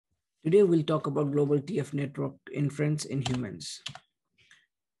Today we'll talk about global TF network inference in humans.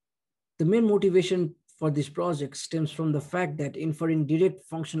 The main motivation for this project stems from the fact that inferring direct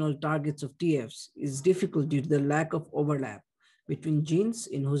functional targets of TFs is difficult due to the lack of overlap between genes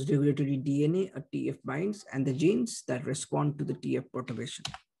in whose regulatory DNA a TF binds and the genes that respond to the TF perturbation.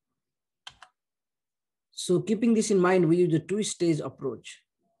 So keeping this in mind, we use the two-stage approach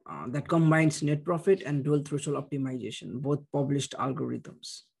that combines net profit and dual threshold optimization, both published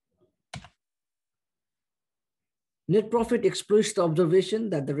algorithms. Net profit exploits the observation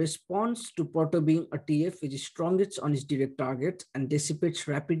that the response to perturbing a TF is strongest on its direct target and dissipates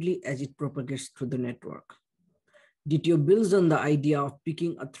rapidly as it propagates through the network. DTO builds on the idea of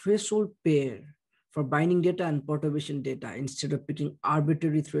picking a threshold pair for binding data and perturbation data instead of picking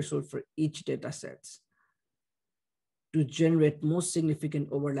arbitrary threshold for each data sets to generate most significant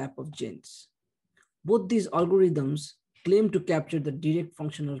overlap of genes. Both these algorithms claim to capture the direct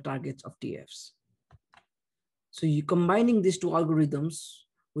functional targets of TFs. So combining these two algorithms,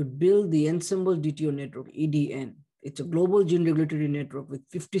 we build the Ensemble DTO network, EDN. It's a global gene regulatory network with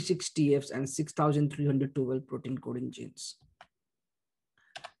 56 TFs and 6,312 protein coding genes.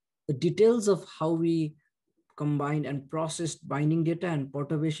 The details of how we combined and processed binding data and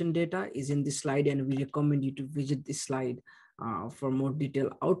perturbation data is in this slide, and we recommend you to visit this slide for more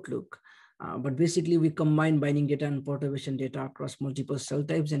detailed outlook. But basically, we combine binding data and perturbation data across multiple cell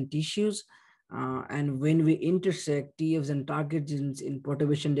types and tissues. And when we intersect TFs and target genes in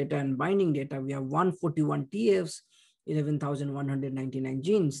perturbation data and binding data, we have 141 TFs, 11,199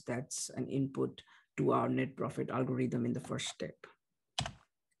 genes. That's an input to our net profit algorithm in the first step.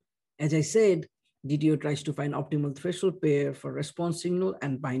 As I said, DTO tries to find optimal threshold pair for response signal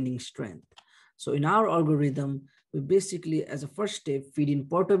and binding strength. So in our algorithm, we basically, as a first step, feed in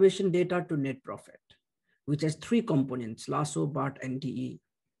perturbation data to net profit, which has three components, lasso, BART, and DE.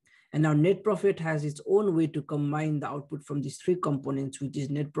 And our net profit has its own way to combine the output from these three components, which is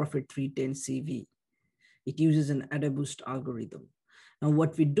net profit 310 CV. It uses an AdaBoost algorithm. Now,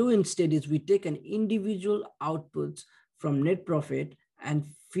 what we do instead is we take an individual outputs from net profit and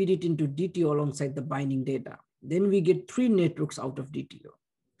feed it into DTO alongside the binding data. Then we get three networks out of DTO.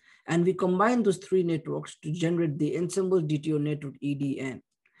 And we combine those three networks to generate the Ensemble DTO network EDN.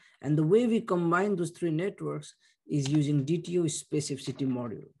 And the way we combine those three networks is using DTO specificity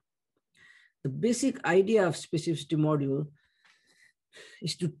module. The basic idea of specificity module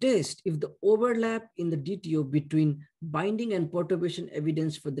is to test if the overlap in the DTO between binding and perturbation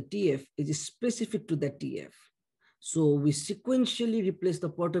evidence for the TF is specific to that TF. So we sequentially replace the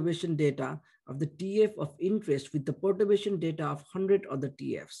perturbation data of the TF of interest with the perturbation data of 100 other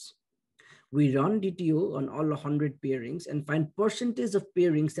TFs. We run DTO on all 100 pairings and find percentage of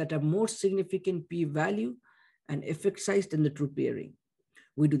pairings that have more significant p-value and effect size than the true pairing.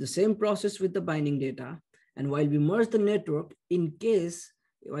 We do the same process with the binding data, and while we merge the network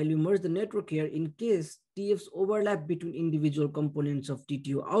here, in case TFs overlap between individual components of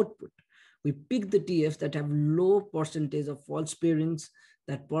DTO output, we pick the TFs that have low percentage of false pairings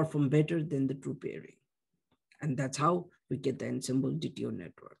that perform better than the true pairing. And that's how we get the Ensemble DTO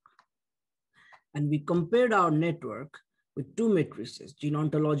network. And we compared our network with two matrices, gene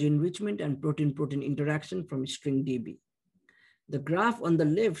ontology enrichment and protein-protein interaction from StringDB. The graph on the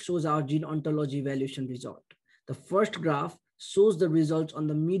left shows our gene ontology evaluation result. The first graph shows the results on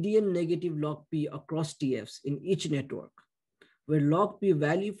the median negative log P across TFs in each network, where log P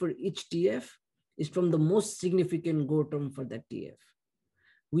value for each TF is from the most significant Go term for that TF.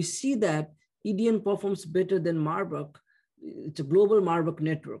 We see that EDN performs better than Marburg. It's a global Marburg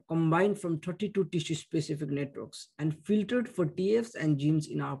network combined from 32 tissue-specific networks and filtered for TFs and genes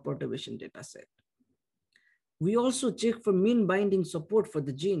in our perturbation dataset. We also check for mean binding support for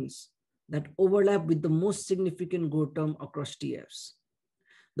the genes that overlap with the most significant Go term across TFs.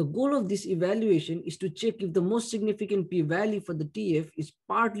 The goal of this evaluation is to check if the most significant p-value for the TF is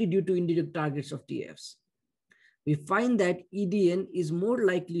partly due to indirect targets of TFs. We find that EDN is more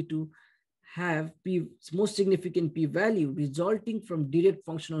likely to have most significant p-value resulting from direct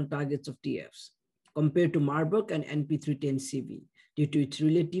functional targets of TFs compared to Marburg and NP310CV due to its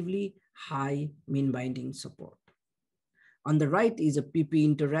relatively high mean binding support. On the right is a PP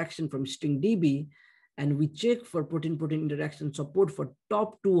interaction from StringDB, and we check for protein-protein interaction support for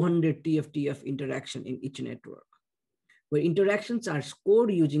top 200 TF-TF interaction in each network, where interactions are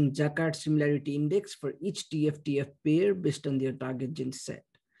scored using Jacquard similarity index for each TF-TF pair based on their target gene set.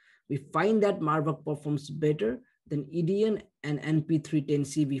 We find that Marburg performs better than EDN and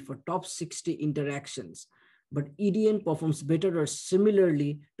NP310CV for top 60 interactions, but EDN performs better or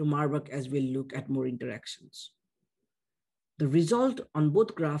similarly to Marburg as we look at more interactions. The result on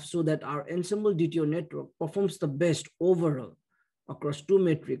both graphs show that our ensemble DTO network performs the best overall across two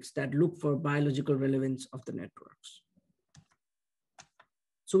metrics that look for biological relevance of the networks.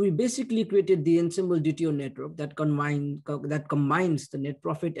 So we basically created the ensemble DTO network that combines the net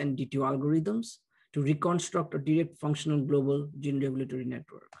profit and DTO algorithms to reconstruct a direct functional global gene regulatory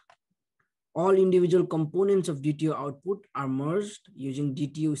network. All individual components of DTO output are merged using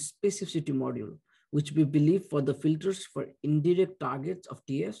DTO specificity module, which we believe for the filters for indirect targets of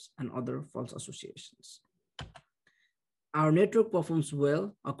TFs and other false associations. Our network performs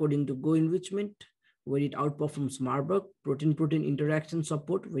well according to Go enrichment, where it outperforms Marburg, protein-protein interaction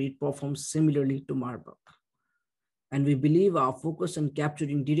support, where it performs similarly to Marburg. And we believe our focus on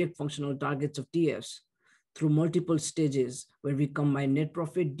capturing direct functional targets of TFs through multiple stages where we combine net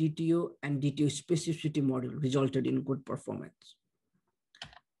profit, DTO, and DTO specificity module resulted in good performance.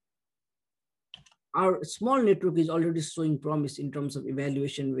 Our small network is already showing promise in terms of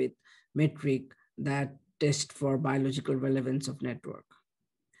evaluation with metric that test for biological relevance of network.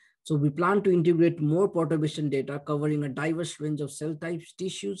 So we plan to integrate more perturbation data covering a diverse range of cell types,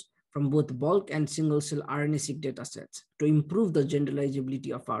 tissues from both bulk and single cell RNA-seq datasets to improve the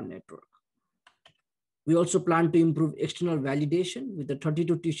generalizability of our network. We also plan to improve external validation with the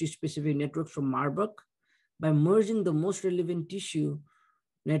 32 tissue-specific networks from Marburg by merging the most relevant tissue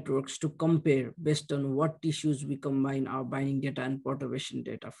networks to compare based on what tissues we combine our binding data and perturbation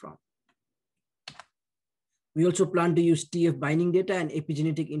data from. We also plan to use TF binding data and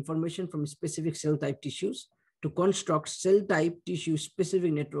epigenetic information from specific cell type tissues to construct cell type tissue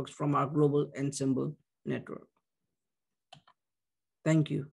specific networks from our global ensemble network. Thank you.